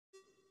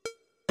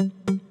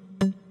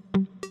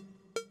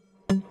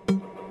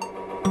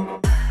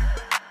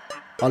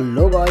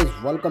Hello guys,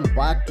 welcome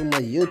back to my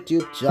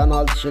YouTube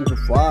channel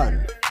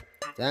Fun.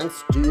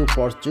 Thanks to you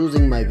for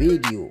choosing my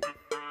video.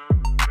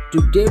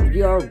 Today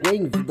we are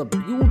going with the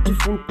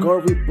beautiful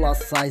curvy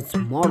plus size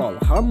model.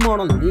 Her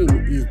model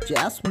name is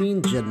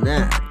Jasmine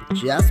Jnad.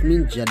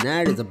 Jasmine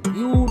Jnad is a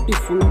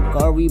beautiful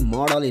curvy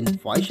model in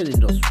fashion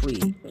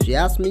industry.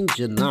 Jasmine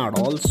Jnad,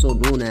 also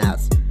known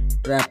as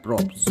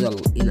Zell,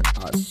 in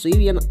a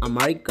Syrian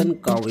American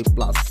curvy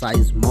plus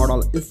size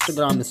model,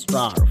 Instagram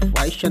star,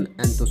 fashion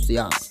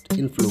enthusiast,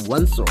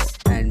 influencer,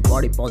 and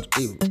body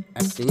positive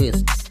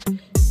activist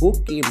who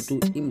came to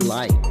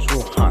emulate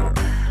through her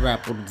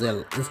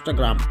Zell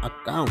Instagram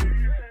account.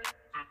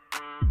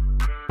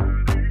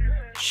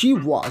 She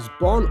was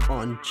born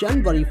on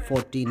January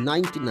 14,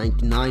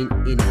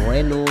 1999 in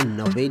Reno,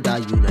 Nevada,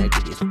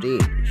 United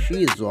States.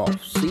 She is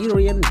of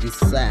Syrian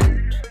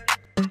descent.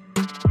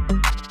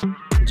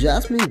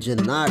 Jasmine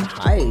Jnad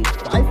height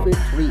 5 feet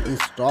 3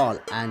 inches tall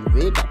and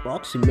weight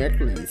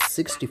approximately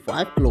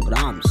 65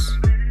 kilograms.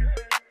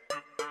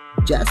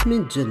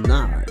 Jasmine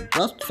Jnad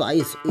bust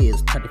size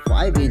is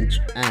 35 inch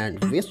and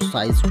waist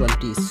size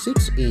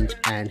 26 inch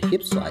and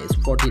hip size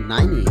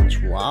 49 inch.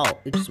 Wow,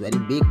 it's very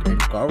big and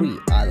curvy.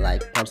 I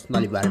like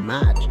personally very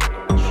much.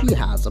 She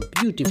has a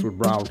beautiful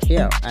brown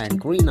hair and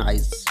green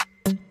eyes.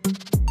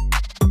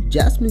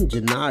 Jasmine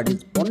Jnad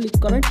is only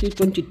currently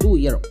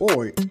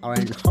 22-year-old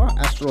and her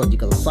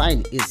astrological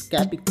sign is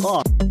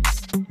Capricorn.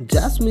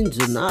 Jasmine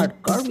Jnad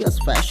Curvy's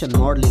fashion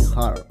modeling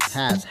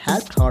has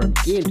helped her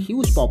gain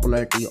huge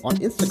popularity on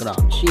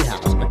Instagram. She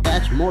has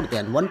attached more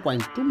than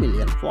 1.2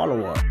 million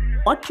followers.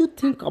 What do you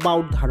think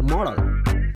about her model?